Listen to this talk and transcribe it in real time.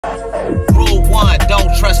Rule 1,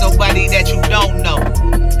 don't trust nobody that you don't know.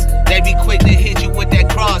 They be quick to hit you with that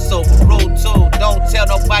crossover. Rule 2, don't tell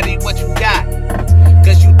nobody what you got,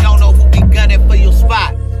 cause you don't know who be gunning for your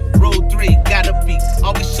spot. Rule 3, gotta be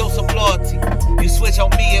always show some loyalty. You switch on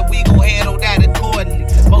me and we gon' handle that accordingly.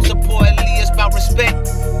 Most importantly, it's about respect.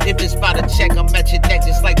 If it's about a check, I'm at your neck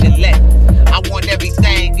just like Gillette. I want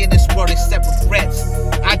everything in this world except regrets.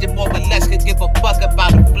 I did more with less, could give a fuck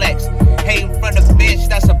about a flex. Hey, in front of bitch,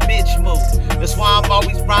 that's a bitch move. That's why I'm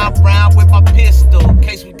always round with my pistol, in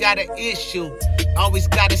case we got an issue. Always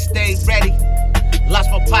gotta stay ready. Lost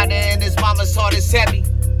my partner and his mama's heart is heavy.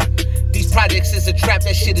 These projects is a trap,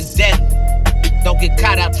 that shit is deadly. Don't get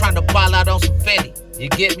caught out trying to ball out on some Fenty. You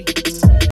get me?